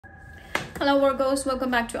Hello Virgos, welcome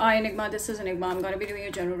back to Enigma. This is Enigma. I'm going to be doing a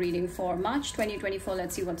general reading for March 2024.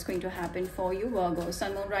 Let's see what's going to happen for you Virgos.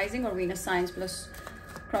 Sun, Moon, Rising or Venus signs plus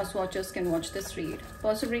cross watchers can watch this read.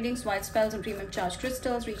 Personal readings, white spells and premium charged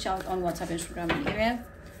crystals. Reach out on WhatsApp, Instagram and email.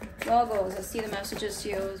 Virgos, let's see the messages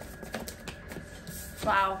here.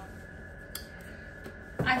 Wow.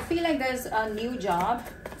 I feel like there's a new job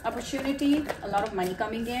opportunity, a lot of money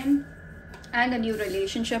coming in, and a new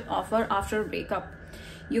relationship offer after a breakup.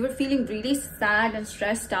 You were feeling really sad and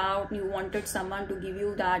stressed out. You wanted someone to give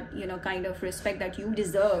you that, kind of respect that you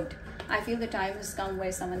deserved. I feel the time has come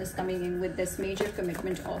where someone is coming in with this major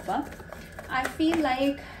commitment offer. I feel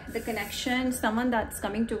like the connection, someone that's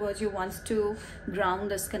coming towards you wants to ground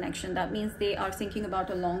this connection. That means they are thinking about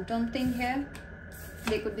a long-term thing here.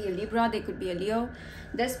 They could be a Libra, they could be a Leo.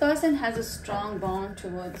 This person has a strong bond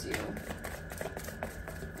towards you.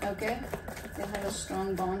 Okay? They have a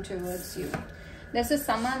strong bond towards you. This is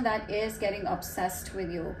someone that is getting obsessed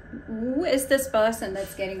with you. Who is this person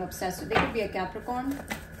that's getting obsessed with? They could be a Capricorn,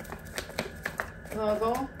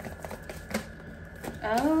 Virgo.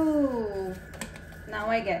 Oh, now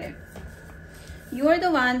I get it. You're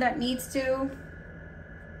the one that needs to...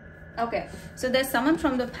 Okay, so there's someone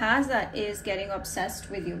from the past that is getting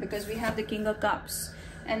obsessed with you because we have the King of Cups.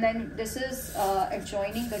 And then this is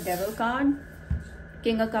adjoining the Devil card.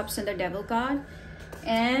 King of Cups and the Devil card.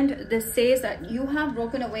 And this says that you have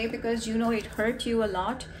broken away because it hurt you a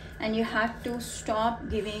lot and you had to stop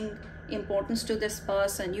giving importance to this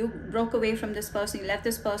person. You broke away from this person, you left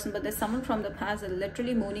this person, but there's someone from the past that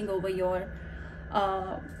literally mooning over your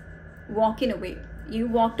walking away. You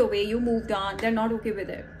walked away, you moved on, they're not okay with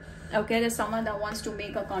it. Okay, there's someone that wants to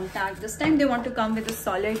make a contact. This time they want to come with a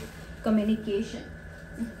solid communication.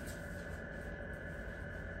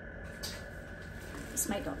 It's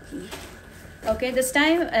my dog. Okay, this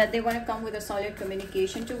time they want to come with a solid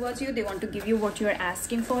communication towards you. They want to give you what you're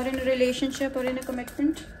asking for in a relationship or in a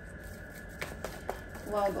commitment.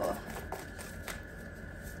 Virgo.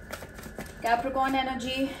 Capricorn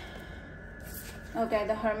energy. Okay,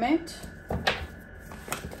 the Hermit.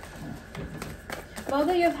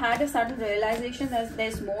 Virgo, you've had a sudden realization that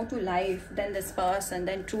there's more to life than this person,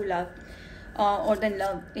 than true love, or than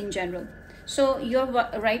love in general. So you're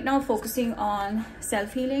right now focusing on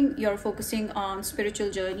self-healing, you're focusing on spiritual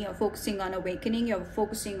journey, you're focusing on awakening, you're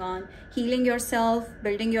focusing on healing yourself,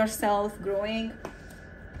 building yourself, growing.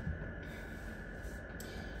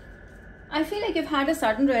 I feel like you've had a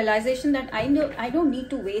sudden realization that I don't need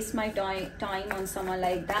to waste my time on someone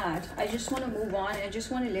like that. I just want to move on. I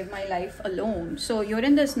just want to live my life alone. So you're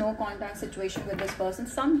in this no contact situation with this person.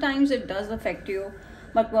 Sometimes it does affect you.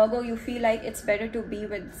 But Virgo, you feel like it's better to be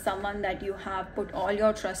with someone that you have put all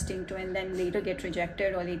your trust into and then later get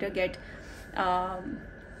rejected or later get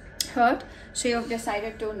hurt. So you've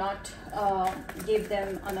decided to not give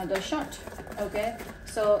them another shot. Okay,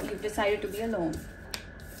 so you've decided to be alone.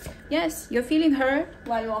 Yes, you're feeling hurt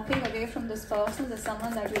while walking away from this person. There's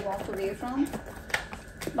someone that you walked away from.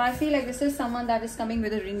 But I feel like this is someone that is coming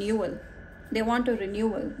with a renewal. They want a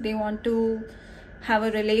renewal. They want to have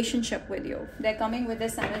a relationship with you. They're coming with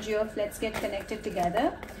this energy of let's get connected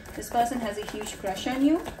together. This person has a huge crush on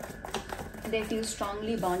you. They feel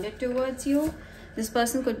strongly bonded towards you. This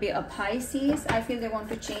person could be a Pisces. I feel they want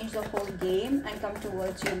to change the whole game and come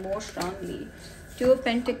towards you more strongly. Two of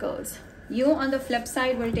Pentacles. You on the flip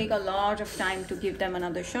side will take a lot of time to give them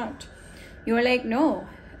another shot. You're like, no,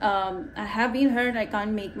 I have been hurt. I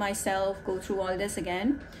can't make myself go through all this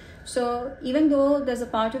again. So even though there's a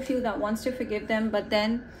part of you that wants to forgive them, but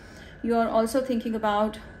then you're also thinking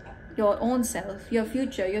about your own self, your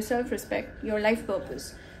future, your self-respect, your life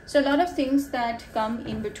purpose. So a lot of things that come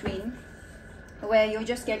in between where you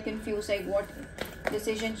just get confused, like what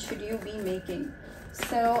decision should you be making.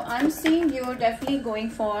 So I'm seeing you're definitely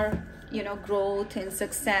going for, growth and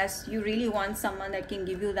success. You really want someone that can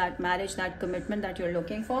give you that marriage, that commitment that you're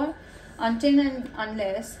looking for. Until and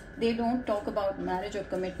unless they don't talk about marriage or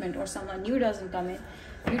commitment or someone new doesn't come in,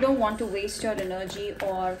 you don't want to waste your energy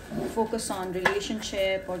or focus on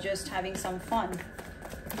relationship or just having some fun.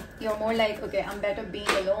 You're more like, okay, I'm better being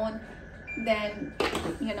alone than,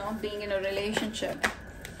 being in a relationship.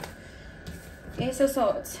 Ace of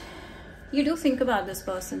Swords. You do think about this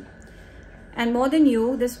person. And more than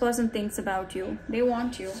you, this person thinks about you. They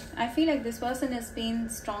want you. I feel like this person has been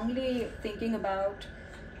strongly thinking about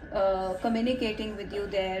communicating with you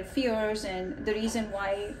their fears and the reason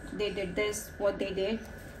why they did this, what they did,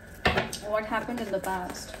 what happened in the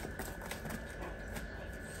past.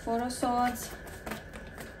 Four of Swords.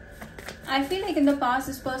 I feel like in the past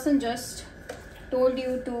this person just told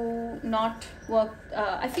you to not work.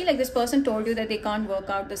 I feel like this person told you that they can't work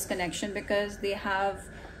out this connection because they have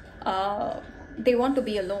they want to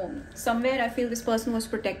be alone. Somewhere I feel this person was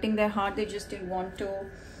protecting their heart. They just didn't want to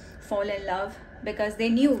fall in love because they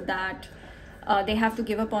knew that they have to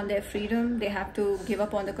give up on their freedom. They have to give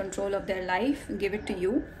up on the control of their life and give it to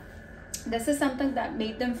you. This is something that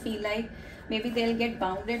made them feel like maybe they'll get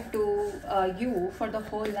bounded to you for the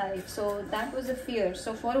whole life. So that was a fear.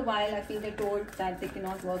 So for a while, I feel they told that they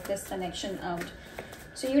cannot work this connection out.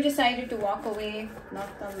 So you decided to walk away, not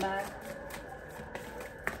come back.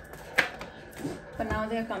 But now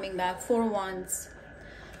they're coming back. 4 Wands.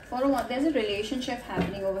 4 Wands. There's a relationship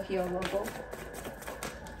happening over here, Virgo.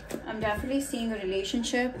 I'm definitely seeing a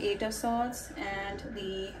relationship. 8 of Swords and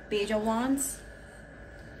the Page of Wands.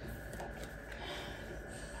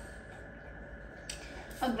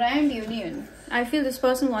 A grand union. I feel this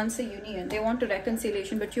person wants a union. They want a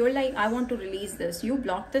reconciliation, but you're like, I want to release this. You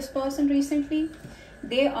blocked this person recently.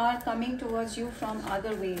 They are coming towards you from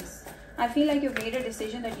other ways. I feel like you've made a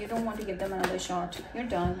decision that you don't want to give them another shot. You're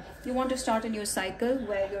done. You want to start a new cycle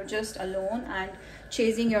where you're just alone and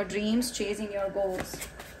chasing your dreams, chasing your goals.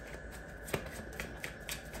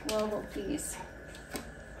 Virgo, please.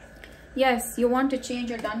 Yes, you want to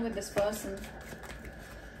change. You're done with this person.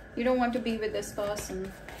 You don't want to be with this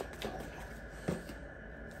person.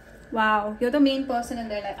 Wow, you're the main person in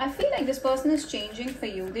their life. I feel like this person is changing for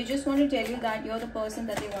you. They just want to tell you that you're the person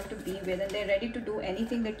that they want to be with, and they're ready to do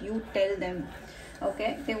anything that you tell them.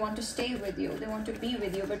 Okay, they want to stay with you. They want to be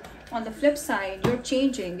with you. But on the flip side, you're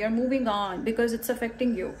changing. You're moving on because it's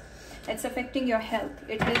affecting you. It's affecting your health.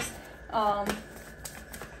 It is...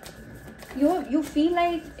 you feel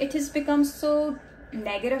like it has become so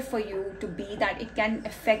negative for you to be that it can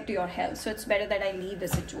affect your health. So it's better that I leave the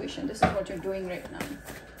situation. This is what you're doing right now.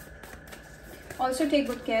 Also take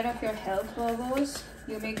good care of your health, Virgos.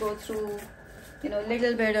 You may go through, you know,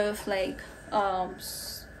 little bit of like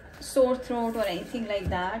sore throat or anything like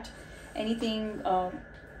that. Anything,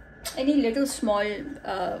 any little small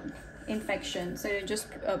infection. So you just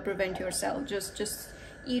prevent yourself. Just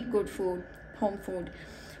eat good food, home food.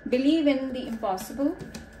 Believe in the impossible.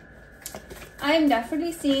 I am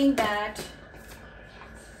definitely seeing that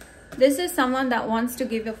this is someone that wants to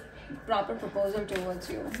give a proper proposal towards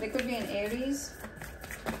you. They could be an Aries.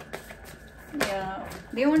 Yeah,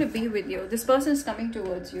 they want to be with you. This person is coming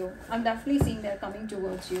towards you. I'm definitely seeing they're coming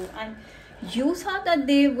towards you. And you thought that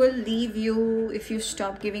they will leave you if you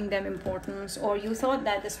stop giving them importance, or you thought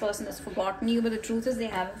that this person has forgotten you, but the truth is they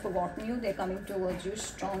haven't forgotten you. They're coming towards you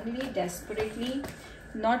strongly, desperately,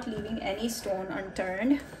 not leaving any stone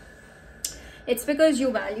unturned. It's because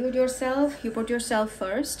you valued yourself, you put yourself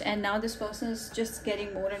first, and now this person is just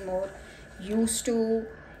getting more and more used to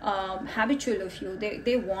habitual of you.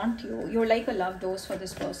 They want you. You're like a love dose for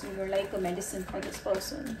this person. You're like a medicine for this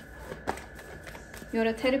person. You're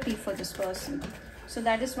a therapy for this person. So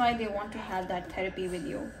that is why they want to have that therapy with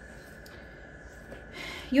you.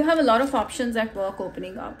 You have a lot of options at work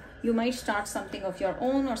opening up. You might start something of your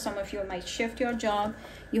own, or some of you might shift your job.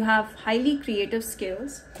 You have highly creative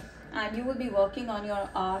skills, and you will be working on your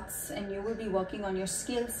arts, and you will be working on your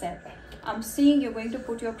skill set. I'm seeing you're going to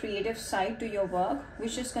put your creative side to your work,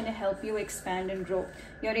 which is going to help you expand and grow.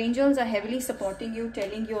 Your angels are heavily supporting you,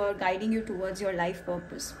 telling you or guiding you towards your life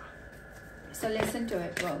purpose. So listen to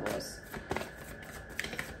it, Virgos.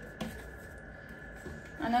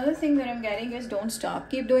 Another thing that I'm getting is don't stop.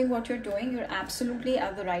 Keep doing what you're doing. You're absolutely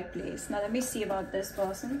at the right place. Now let me see about this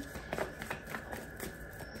person.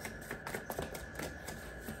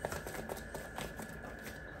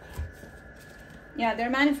 Yeah,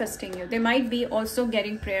 they're manifesting you. They might be also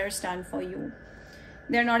getting prayers done for you.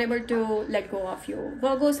 They're not able to let go of you.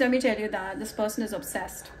 Virgos, let me tell you that this person is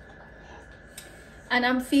obsessed. And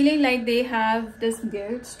I'm feeling like they have this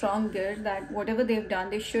guilt, strong guilt, that whatever they've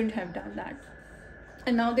done, they shouldn't have done that.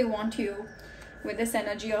 And now they want you with this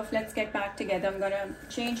energy of let's get back together. I'm going to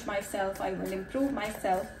change myself. I will improve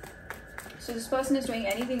myself. So this person is doing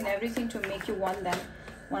anything and everything to make you want them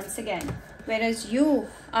once again. Whereas you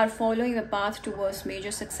are following the path towards major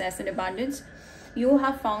success and abundance. You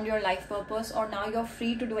have found your life purpose, or now you're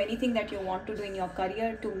free to do anything that you want to do in your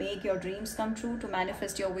career, to make your dreams come true, to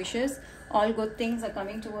manifest your wishes. All good things are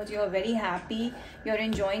coming towards you. You're very happy. You're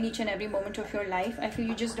enjoying each and every moment of your life. I feel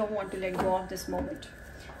you just don't want to let go of this moment.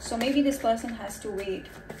 So maybe this person has to wait.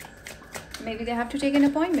 Maybe they have to take an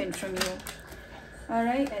appointment from you. All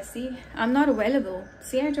right, I see. I'm not available.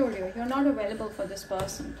 See, I told you, you're not available for this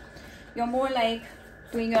person. You're more like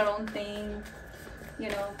doing your own thing, you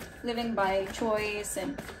know, living by choice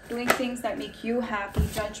and doing things that make you happy.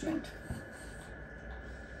 Judgment.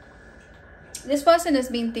 This person has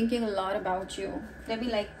been thinking a lot about you. They'll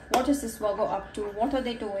be like, what is this Virgo up to? What are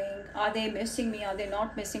they doing? Are they missing me? Are they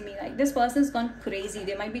not missing me? Like, this person's gone crazy.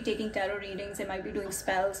 They might be taking tarot readings. They might be doing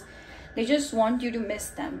spells. They just want you to miss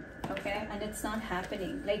them, okay? And it's not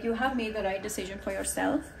happening. Like, you have made the right decision for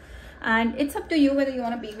yourself. And it's up to you whether you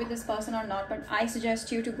want to be with this person or not. But I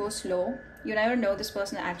suggest you to go slow. You never know, this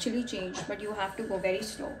person actually changed, but you have to go very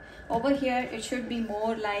slow. Over here, it should be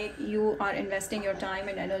more like you are investing your time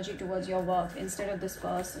and energy towards your work instead of this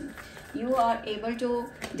person. You are able to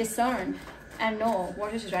discern and know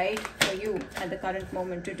what is right for you at the current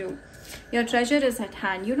moment to do. Your treasure is at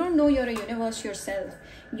hand. You don't know you're a universe yourself.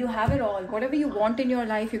 You have it all. Whatever you want in your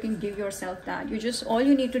life, you can give yourself that. All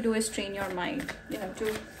you need to do is train your mind. You have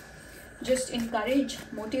to just encourage,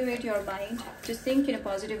 motivate your mind to think in a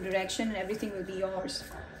positive direction, and everything will be yours.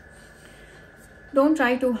 Don't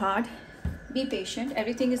try too hard. Be patient.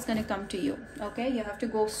 Everything is going to come to you, okay? You have to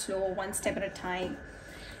go slow, one step at a time.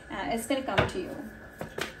 It's going to come to you.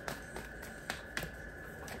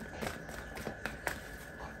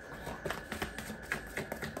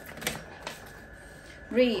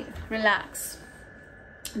 Breathe, relax.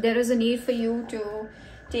 There is a need for you to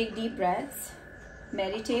take deep breaths,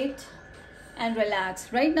 meditate, and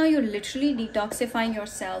relax. Right now, you're literally detoxifying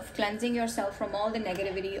yourself, cleansing yourself from all the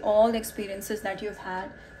negativity, all the experiences that you've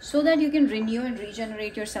had, so that you can renew and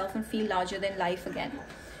regenerate yourself and feel larger than life again,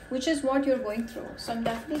 which is what you're going through. So I'm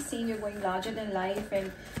definitely seeing you're going larger than life,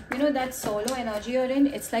 and you know that solo energy you're in,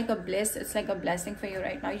 it's like a bliss, it's like a blessing for you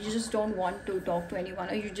right now. You just don't want to talk to anyone,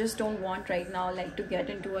 or you just don't want right now like to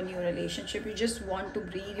get into a new relationship. You just want to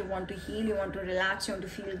breathe, you want to heal, you want to relax, you want to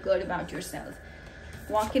feel good about yourself.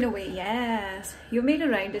 Walking away, yes, you made a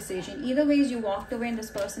right decision. Either ways, you walked away and this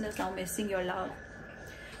person is now missing your love.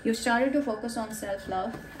 You started to focus on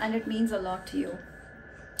self-love, and it means a lot to you.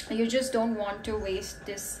 You just don't want to waste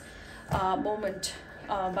this moment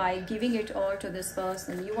by giving it all to this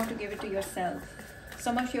person. You want to give it to yourself.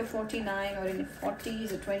 Some of you are 49 or in your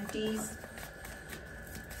 40s or 20s.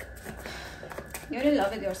 You're in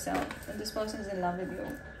love with yourself, and this person is in love with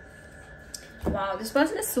you. Wow, this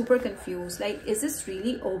person is super confused. Like, is this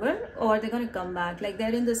really over, or are they going to come back? Like,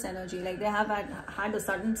 they're in this energy. Like, they have had a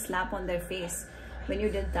sudden slap on their face when you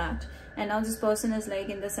did that. And now this person is like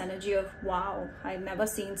in this energy of, wow, I've never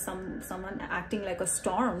seen someone acting like a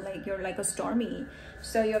storm. Like, you're like a stormy.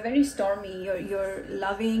 So you're very stormy. You're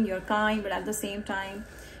loving, you're kind, but at the same time,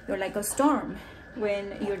 you're like a storm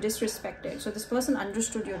when you're disrespected. So this person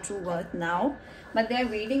understood your true worth now, but they're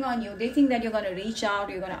waiting on you. They think that you're going to reach out,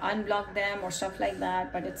 you're going to unblock them or stuff like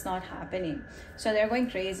that, but it's not happening. So they're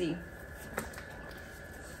going crazy.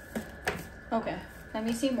 Okay, let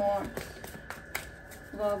me see more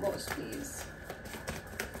Virgos, please.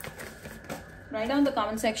 Write down in the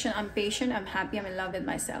comment section, I'm patient, I'm happy, I'm in love with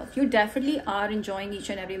myself. You definitely are enjoying each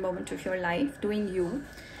and every moment of your life, doing you.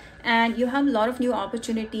 And you have a lot of new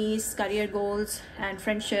opportunities, career goals, and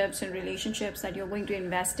friendships and relationships that you're going to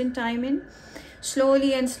invest in time in.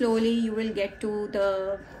 Slowly and slowly, you will get to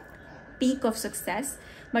the peak of success,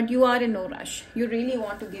 but you are in no rush. You really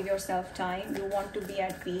want to give yourself time. You want to be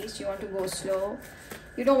at peace. You want to go slow.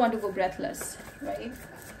 You don't want to go breathless, right?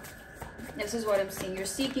 This is what I'm seeing. You're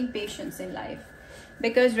seeking patience in life.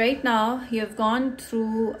 Because right now, you've gone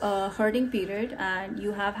through a hurting period and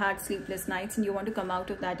you have had sleepless nights, and you want to come out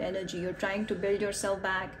of that energy. You're trying to build yourself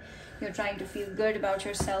back. You're trying to feel good about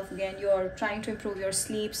yourself again. You're trying to improve your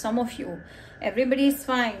sleep. Some of you, everybody is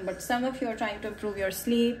fine, but some of you are trying to improve your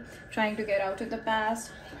sleep, trying to get out of the past,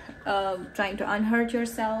 trying to unhurt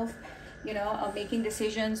yourself, you know, making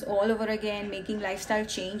decisions all over again, making lifestyle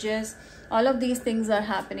changes. All of these things are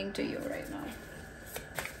happening to you right now.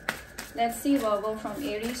 Let's see, Virgo, from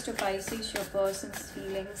Aries to Pisces, your person's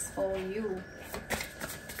feelings for you.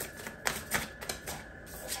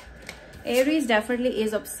 Aries definitely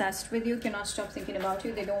is obsessed with you, cannot stop thinking about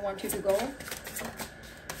you. They don't want you to go.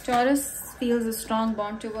 Taurus feels a strong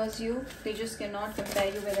bond towards you. They just cannot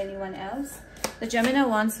compare you with anyone else. The Gemini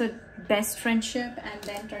wants a best friendship and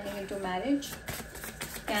then turning into marriage.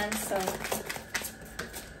 Cancer.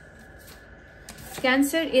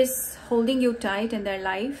 Cancer is holding you tight in their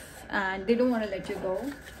life, and they don't want to let you go.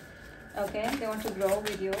 Okay, they want to grow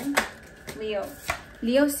with you. Leo.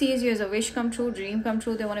 Leo sees you as a wish come true, dream come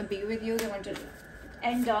true. They want to be with you. They want to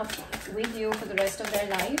end up with you for the rest of their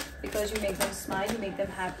life because you make them smile, you make them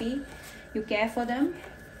happy, you care for them.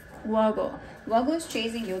 Virgo. Virgo is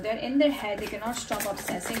chasing you. They're in their head. They cannot stop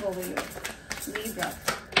obsessing over you. Libra.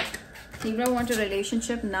 Libra want a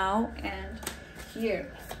relationship now and here.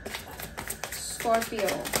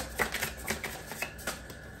 Scorpio.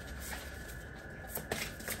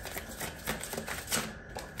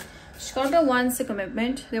 Scorpio wants a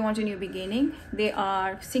commitment. They want a new beginning. They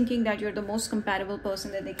are thinking that you're the most compatible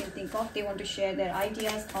person that they can think of. They want to share their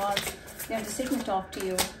ideas, thoughts. They want to sit and talk to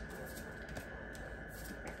you.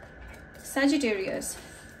 Sagittarius.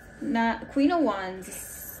 Queen of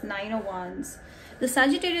Wands, Nine of Wands. The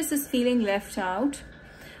Sagittarius is feeling left out.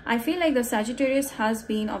 I feel like the Sagittarius has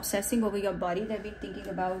been obsessing over your body. They've been thinking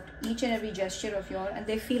about each and every gesture of yours, and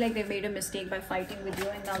they feel like they made a mistake by fighting with you,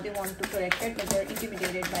 and now they want to correct it, but they're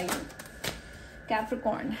intimidated by you.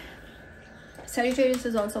 Capricorn. Sagittarius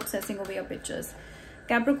is also obsessing over your pictures.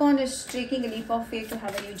 Capricorn is taking a leap of faith to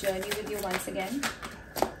have a new journey with you once again.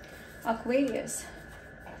 Aquarius.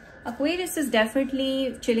 Aquarius is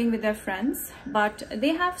definitely chilling with their friends, but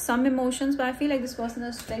they have some emotions, but I feel like this person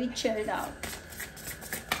is very chilled out.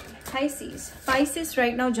 Pisces. Pisces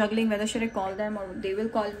right now juggling whether should I call them or they will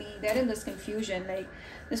call me. They're in this confusion. Like,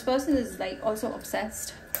 this person is like also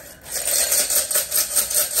obsessed.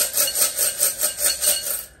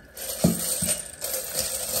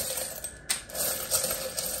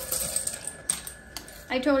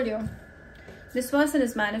 I told you, this person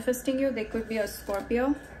is manifesting you. They could be a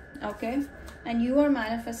Scorpio, okay? And you are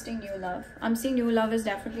manifesting new love. I'm seeing new love is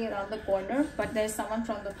definitely around the corner, but there's someone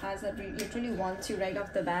from the past that literally wants you right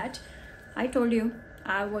off the bat. I told you,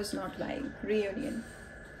 I was not lying. Reunion.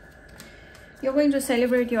 You're going to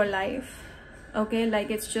celebrate your life, okay?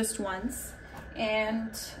 Like it's just once.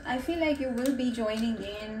 And I feel like you will be joining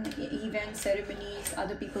in events, ceremonies,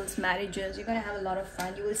 other people's marriages. You're going to have a lot of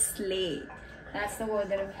fun. You will slay. That's the word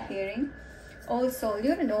that I'm hearing. Also,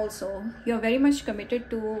 you're very much committed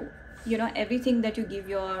to, you know, everything that you give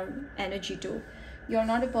your energy to. You're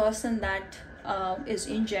not a person that is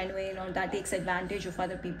ingenuine or that takes advantage of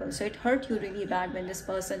other people. So it hurt you really bad when this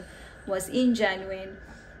person was ingenuine.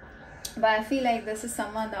 But I feel like this is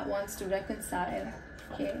someone that wants to reconcile.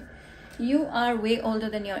 Okay, you are way older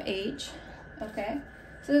than your age. Okay,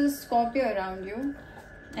 so there's a Scorpio around you,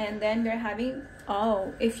 and then we're having,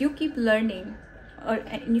 oh, if you keep learning,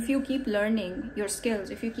 and if you keep learning your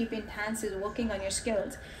skills, if you keep working on your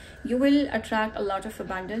skills, you will attract a lot of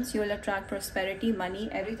abundance. You will attract prosperity, money,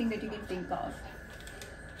 everything that you can think of.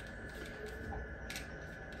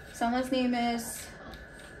 Someone's name is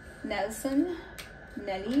Nelson,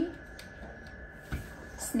 Nelly,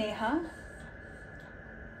 Sneha,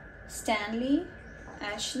 Stanley,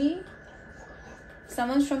 Ashley.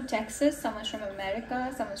 Someone's from Texas, someone's from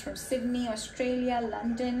America, someone's from Sydney, Australia,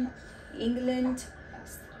 London, England,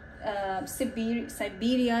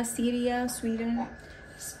 Siberia, Syria, Sweden,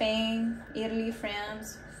 Spain, Italy,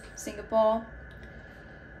 France, Singapore,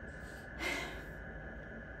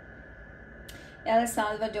 El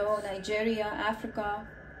Salvador, Nigeria, Africa,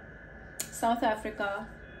 South Africa,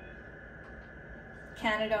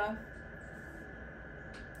 Canada,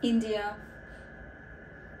 India,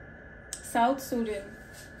 South Sudan,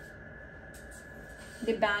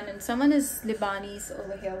 Lebanon. Someone is Lebanese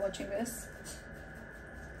over here watching this.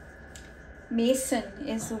 Mason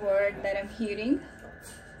is the word that I'm hearing.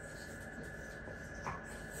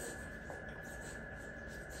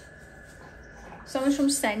 Someone from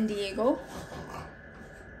San Diego,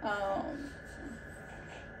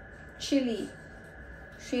 Chile,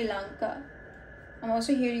 Sri Lanka. I'm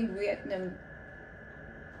also hearing Vietnam,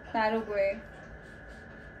 Paraguay,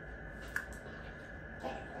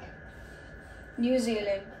 New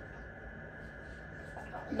Zealand,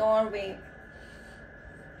 Norway,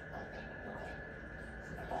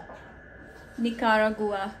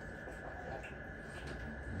 Nicaragua.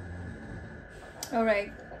 All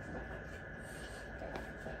right.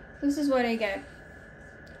 This is what I get.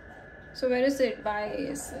 So where is the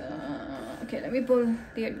advice? Okay, let me pull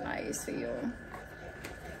the advice for you.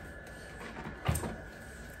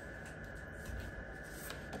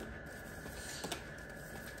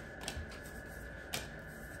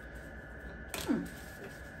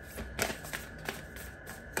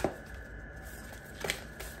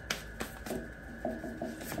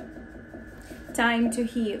 Time to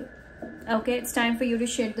heal. Okay, it's time for you to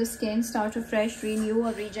shed the skin, start afresh, renew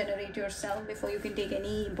or regenerate yourself before you can take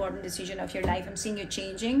any important decision of your life. I'm seeing you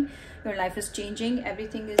changing. Your life is changing.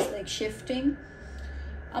 Everything is like shifting.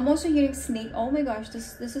 I'm also hearing snake. Oh my gosh,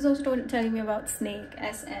 this is also telling me about snake,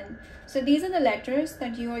 SN. So these are the letters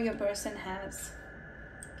that you or your person has.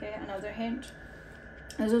 Okay, another hint.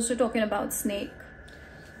 I was also talking about snake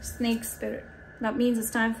spirit. That means it's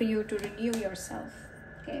time for you to renew yourself.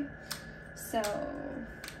 Okay, so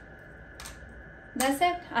that's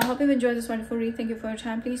it. I hope you've enjoyed this wonderful read. Thank you for your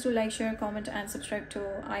time. Please do like, share, comment, and subscribe to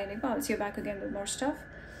INA. I'll see you back again with more stuff.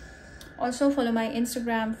 Also follow my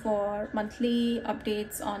Instagram for monthly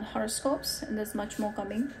updates on horoscopes, and there's much more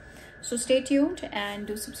coming. So stay tuned and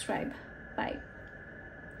do subscribe. Bye.